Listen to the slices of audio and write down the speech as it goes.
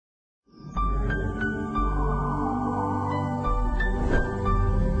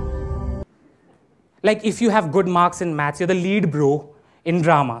Like if you have good marks in maths, you're the lead bro in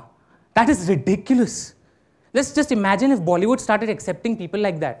drama. That is ridiculous. Let's just imagine if Bollywood started accepting people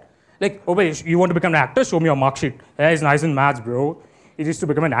like that. Like, oh wait, you want to become an actor? Show me your mark sheet. Yeah, he's nice in maths, bro. He needs to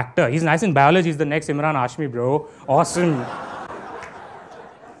become an actor. He's nice in biology. He's the next Imran Hashmi, bro. Awesome.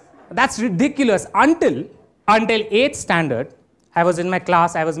 That's ridiculous. Until 8th standard, I was in my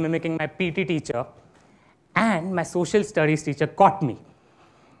class, I was mimicking my PT teacher, and my social studies teacher caught me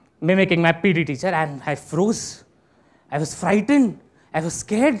mimicking my PT teacher, and I froze. I was frightened. I was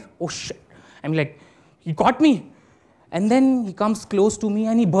scared. Oh shit. I'm like, he caught me. And then he comes close to me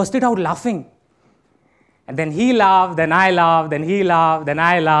and he bursted out laughing. And then he laughed, then I laughed, then he laughed, then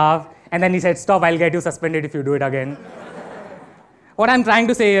I laughed. And then he said, stop, I'll get you suspended if you do it again. What I'm trying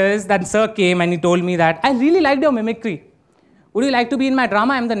to say is that sir came and he told me that, I really liked your mimicry. Would you like to be in my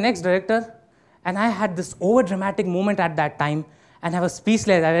drama? I'm the next director. And I had this over-dramatic moment at that time. And I was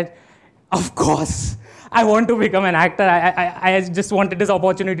speechless. I said, of course, I want to become an actor. I just wanted this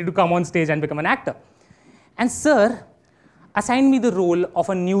opportunity to come on stage and become an actor. And sir assigned me the role of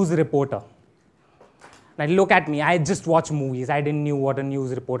a news reporter. Now look at me, I just watched movies. I didn't know what a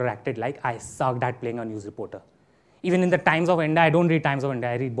news reporter acted like. I sucked at playing a news reporter. Even in the Times of India, I don't read Times of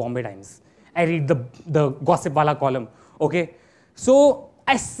India, I read Bombay Times. I read the gossip wala column, okay? So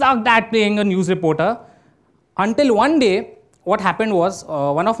I sucked at playing a news reporter until one day, what happened was,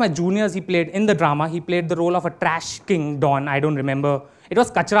 one of my juniors, he played in the drama, he played the role of a trash king Don, I don't remember. It was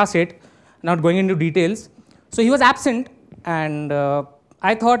Kachra Seth, not going into details. So he was absent, and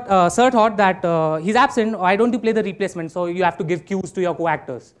sir thought that he's absent, why don't you play the replacement? So you have to give cues to your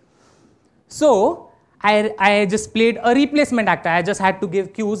co-actors. So I just played a replacement actor. I just had to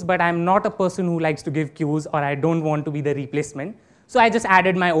give cues, but I'm not a person who likes to give cues, or I don't want to be the replacement. So I just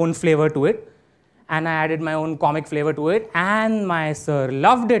added my own flavor to it. And I added my own comic flavor to it, and my sir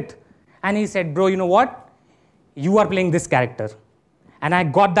loved it. And he said, bro, you know what? You are playing this character. And I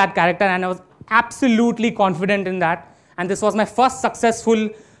got that character, and I was absolutely confident in that. And this was my first successful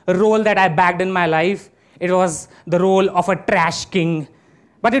role that I bagged in my life. It was the role of a trash king,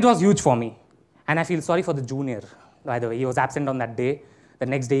 but it was huge for me. And I feel sorry for the junior, by the way. He was absent on that day. The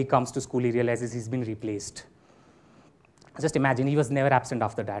next day he comes to school, he realizes he's been replaced. Just imagine, he was never absent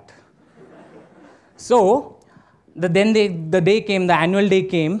after that. So, the day came, the annual day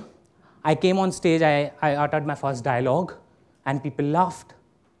came. I came on stage, I uttered my first dialogue, and people laughed.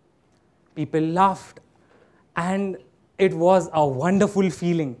 People laughed. And it was a wonderful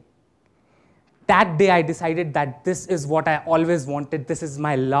feeling. That day I decided that this is what I always wanted. This is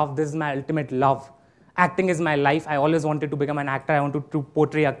my love. This is my ultimate love. Acting is my life. I always wanted to become an actor. I wanted to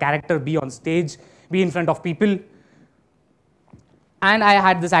portray a character, be on stage, be in front of people. And I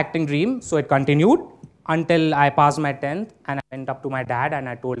had this acting dream, so it continued until I passed my 10th, and I went up to my dad and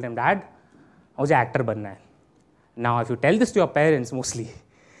I told him, Dad, मुझे actor बनना है. Now, if you tell this to your parents mostly,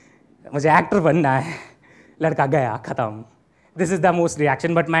 मुझे actor बनना है, लड़का गया, खत्म. This is the most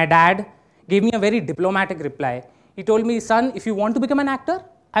reaction. But my dad gave me a very diplomatic reply. He told me, son, if you want to become an actor,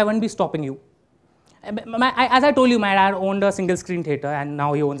 I won't be stopping you. As I told you, my dad owned a single screen theater, and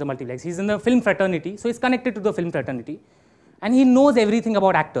now he owns a multiplex. He's in the film fraternity, so he's connected to the film fraternity. And he knows everything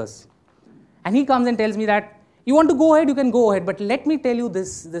about actors. And he comes and tells me that, you want to go ahead, you can go ahead. But let me tell you,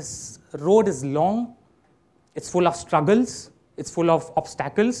 this road is long. It's full of struggles. It's full of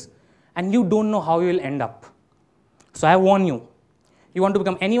obstacles. And you don't know how you will end up. So I warn you. You want to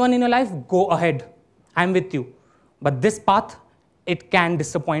become anyone in your life, go ahead. I'm with you. But this path, it can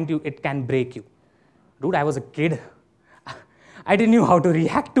disappoint you. It can break you. Dude, I was a kid. I didn't know how to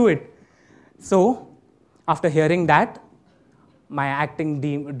react to it. So after hearing that, my acting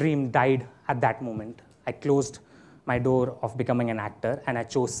dream died at that moment. I closed my door of becoming an actor, and I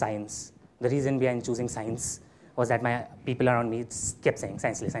chose science. The reason behind choosing science was that my people around me kept saying,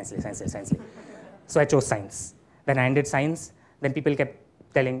 science. So I chose science. Then I ended science. Then people kept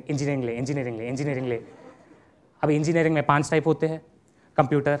telling, engineering. अभी engineering में 5 type होते हैं.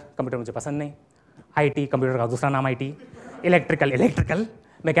 Computer मुझे पसंद नहीं. IT, computer का दूसरा नाम IT. Electrical.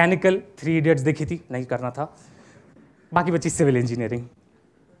 Mechanical, 3 Idiots देखी थी, नहीं करना था. बाकी बची civil engineering.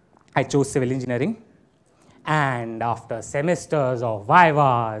 I chose civil engineering, and after semesters of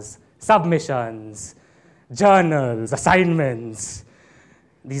vivas, submissions, journals, assignments,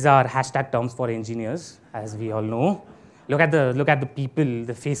 these are hashtag terms for engineers, as we all know. Look at the people,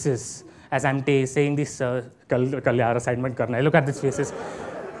 the faces, as I'm saying this. Kal yaar assignment karna hai. Look at these faces.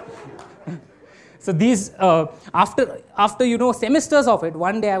 So these after semesters of it,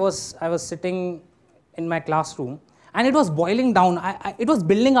 one day I was sitting in my classroom. And it was boiling down. It was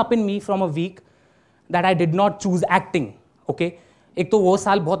building up in me from a week that I did not choose acting, okay? एक तो वो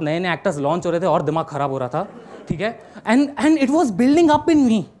साल बहुत नए नए actors launch हो रहे थे और दिमाग खराब हो रहा था, ठीक है, and it was building up in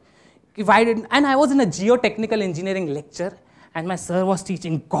me, and I was in a geotechnical engineering lecture and my sir was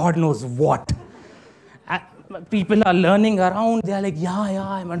teaching God knows what. People are learning around, they are like, yeah,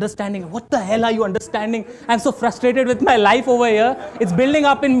 I'm understanding. What the hell are you understanding? I'm so frustrated with my life over here. It's building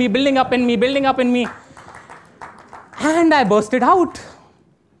up in me, building up in me, building up in me. And I bursted out.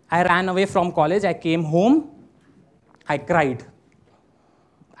 I ran away from college. I came home. I cried.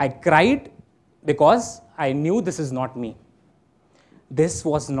 I cried because I knew this is not me. This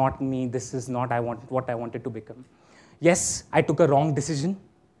was not me. This is not what I wanted to become. Yes, I took a wrong decision.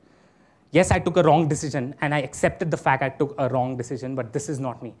 Yes, I took a wrong decision, and I accepted the fact I took a wrong decision, but this is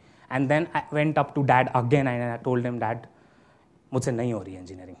not me. And then I went up to Dad again, and I told him, Dad, मुझसे नहीं हो रही है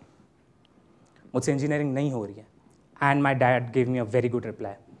engineering. मुझसे engineering नहीं हो रही है. And my dad gave me a very good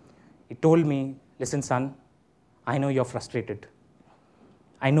reply. He told me, listen, son, I know you're frustrated.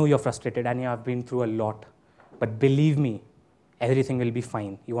 I know you're frustrated, and you have been through a lot. But believe me, everything will be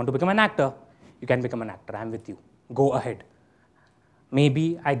fine. You want to become an actor? You can become an actor. I'm with you. Go ahead.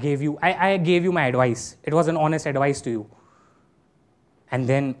 Maybe I gave you my advice. It was an honest advice to you. And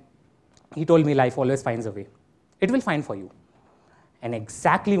then he told me life always finds a way. It will find for you. And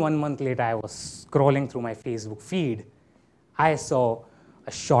exactly 1 month later, I was scrolling through my Facebook feed. I saw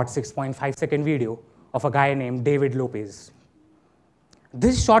a short 6.5-second video of a guy named David Lopez.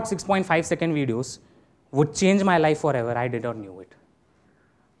 This short 6.5-second videos would change my life forever. I did not know it.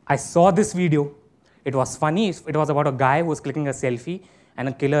 I saw this video. It was funny. It was about a guy who was clicking a selfie and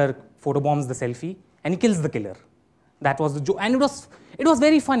a killer photobombs the selfie and he kills the killer. That was the joke. And it was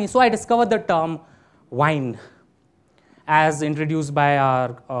very funny. So I discovered the term Vine as introduced by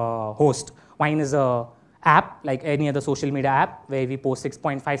our host. Vine is a app like any other social media app where we post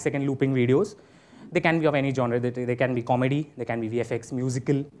 6.5-second looping videos. They can be of any genre. They can be comedy. They can be VFX,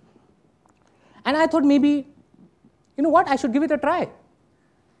 musical. And I thought maybe, you know what, I should give it a try.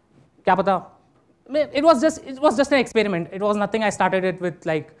 Kya pata? It was just an experiment. It was nothing I started it with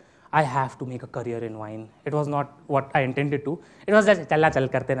like, I have to make a career in Vine. It was not what I intended to. It was just, chal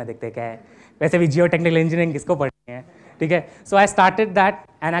karte na dekhte kya hai. वैसे भी geotechnical engineering किसको पढ़नी है, ठीक है? So I started that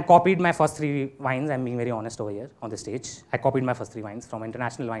and I copied my first 3 vines. I'm being very honest over here on the stage. I copied my first 3 vines from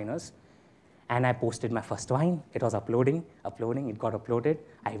international viners. And I posted my first vine. It was uploading, it got uploaded.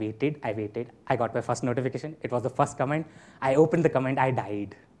 I waited. I got my first notification. It was the first comment. I opened the comment, I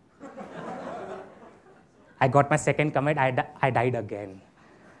died. I got my second comment, I died again.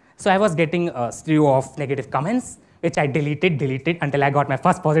 So I was getting a slew of negative comments, which I deleted until I got my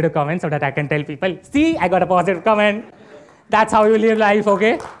first positive comment so that I can tell people, see, I got a positive comment. That's how you live life,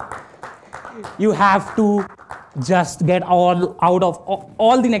 okay? You have to just get all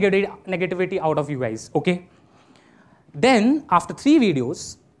the negativity out of you guys, okay? Then, after 3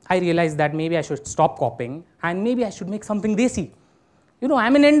 videos, I realized that maybe I should stop copying and maybe I should make something desi. You know,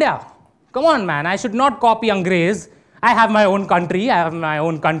 I'm in India. Come on, man, I should not copy Angrez. I have my own country, I have my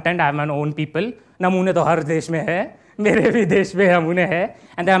own content, I have my own people. Namune to har desh mein hai, mere bhi desh mein namune hai.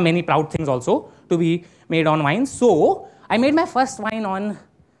 And there are many proud things also to be made on Vine. So, I made my first Vine on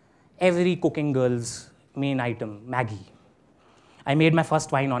every cooking girl's main item, Maggie. I made my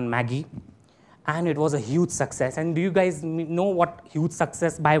first Vine on Maggie and it was a huge success. And do you guys know what huge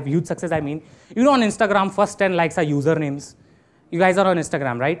success, by huge success I mean? You know on Instagram, first 10 likes are usernames. You guys are on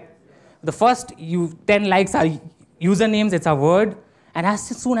Instagram, right? The first 10 likes are usernames, it's a word. And as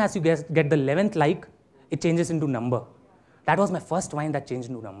soon as you get the 11th like, it changes into number. That was my first Vine that changed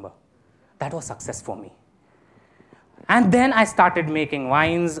into number. That was success for me. And then I started making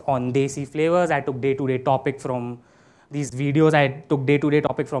Vines on desi flavors. I took day-to-day topic from these videos. I took day-to-day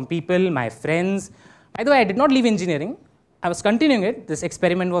topic from people, my friends. By the way, I did not leave engineering. I was continuing it. This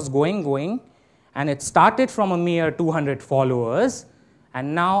experiment was going. And it started from a mere 200 followers.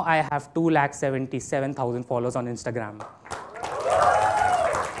 And now I have 277,000 followers on Instagram.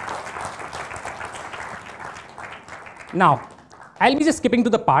 Now, I'll be just skipping to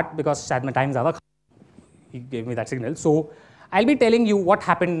the part because shayad my time zyada. He gave me that signal. So I'll be telling you what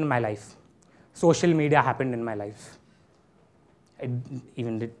happened in my life. Social media happened in my life. It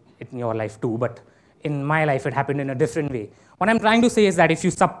even did it in your life too, but in my life it happened in a different way. What I'm trying to say is that if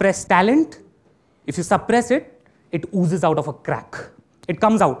you suppress talent, if you suppress it, it oozes out of a crack. It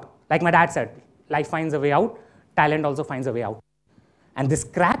comes out. Like my dad said, life finds a way out, talent also finds a way out. And this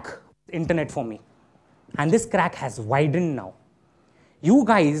crack, internet for me. And this crack has widened now. You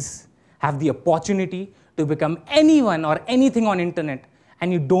guys have the opportunity to become anyone or anything on internet,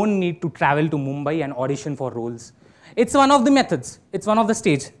 and you don't need to travel to Mumbai and audition for roles. It's one of the methods. It's one of the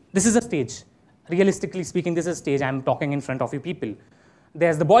stage. This is a stage. realistically speaking, this is a stage, I'm talking in front of you people.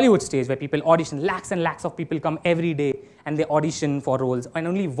 There's the Bollywood stage where people audition, lakhs and lakhs of people come every day and they audition for roles and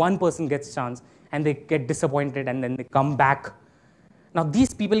only one person gets a chance and they get disappointed and then they come back. Now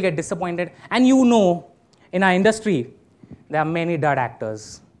these people get disappointed and you know, in our industry, there are many dud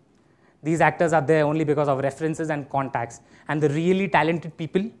actors. These actors are there only because of references and contacts, and the really talented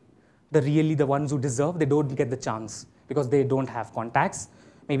people, the ones who deserve, they don't get the chance because they don't have contacts.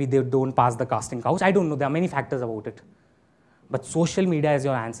 Maybe they don't pass the casting couch. I don't know, there are many factors about it. But social media is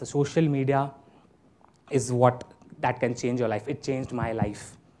your answer. Social media is what that can change your life. It changed my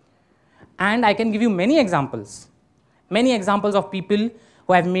life. And I can give you many examples of people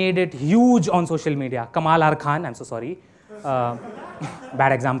who have made it huge on social media. Kamal R. Khan, I'm so sorry,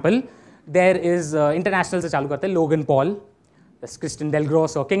 bad example. There is international se chalu karte, Logan Paul, there's Kristen Del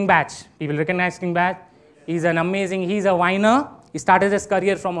Grosso, King Bach. People recognize King Bach. He's a whiner. He started his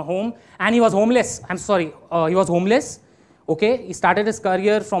career from a home and he was homeless. I'm sorry, he was homeless. Okay, he started his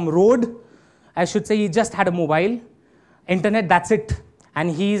career from road. I should say he just had a mobile, internet, that's it.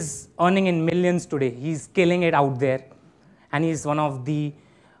 And he's earning in millions today. He's killing it out there. And he's one of the,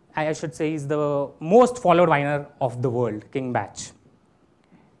 I should say, he's the most followed whiner of the world, King Bach.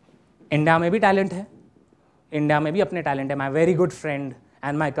 India में भी talent है. India में भी अपने talent है. My very good friend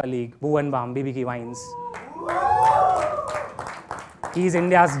and my colleague, Bhuvan Bam, BB Ki Wines. He's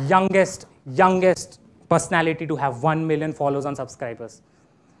India's youngest personality to have 1 million followers and subscribers.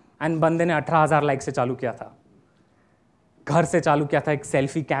 And बंदे ने 18,000 likes से चालू किया था. घर से चालू किया था एक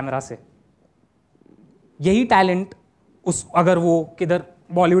सेल्फी कैमरा से. यही टैलेंट उस अगर वो किधर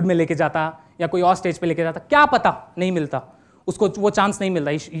बॉलीवुड में लेके जाता या कोई और स्टेज पे लेके जाता, क्या पता, नहीं मिलता उसको, वो चांस नहीं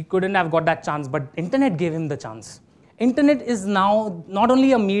मिलता. He couldn't have got that chance, but internet gave him the chance. Internet is now not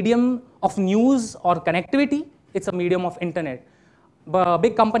only a medium of news or connectivity, it's a medium of internet. But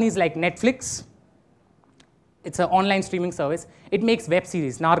big companies like Netflix, it's an online streaming service. It makes web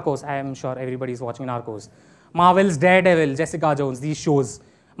series, Narcos, I am sure everybody is watching Narcos. Marvel's Daredevil, Jessica Jones, these shows.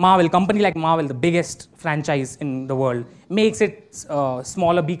 Marvel, company like Marvel, the biggest franchise in the world, makes it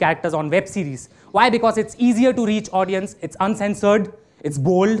smaller B characters on web series. Why? Because it's easier to reach audience, it's uncensored, it's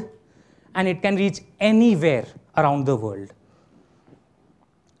bold, and it can reach anywhere around the world.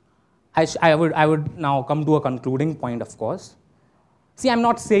 I would now come to a concluding point, of course. See, I'm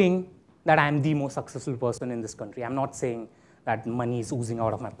not saying that I'm the most successful person in this country. I'm not saying that money is oozing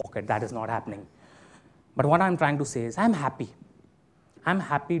out of my pocket. That is not happening. But what I'm trying to say is I'm happy. I'm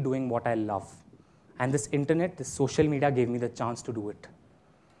happy doing what I love. And this internet, this social media gave me the chance to do it.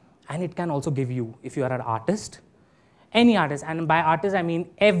 And it can also give you, if you are an artist, any artist, and by artist I mean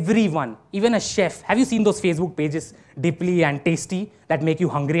everyone, even a chef. Have you seen those Facebook pages, Deeply and Tasty, that make you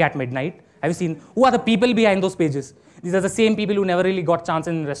hungry at midnight? Have you seen, who are the people behind those pages? These are the same people who never really got chance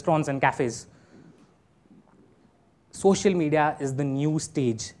in restaurants and cafes. Social media is the new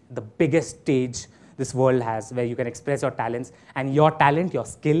stage, the biggest stage this world has, where you can express your talents, and your talent, your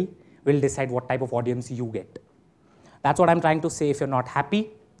skill, will decide what type of audience you get. That's what I'm trying to say. If you're not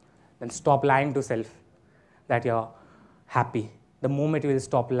happy, then stop lying to self that you're happy. The moment you will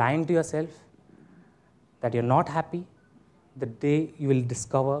stop lying to yourself that you're not happy, the day you will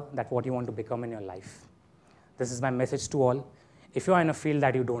discover that what you want to become in your life. This is my message to all. If you are in a field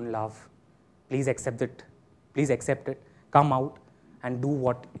that you don't love, please accept it. Please accept it. Come out and do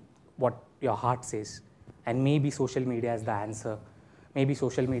what your heart says. And maybe social media is the answer. Maybe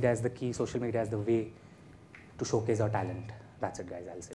social media is the key. Social media is the way to showcase your talent. That's it, guys. I'll say.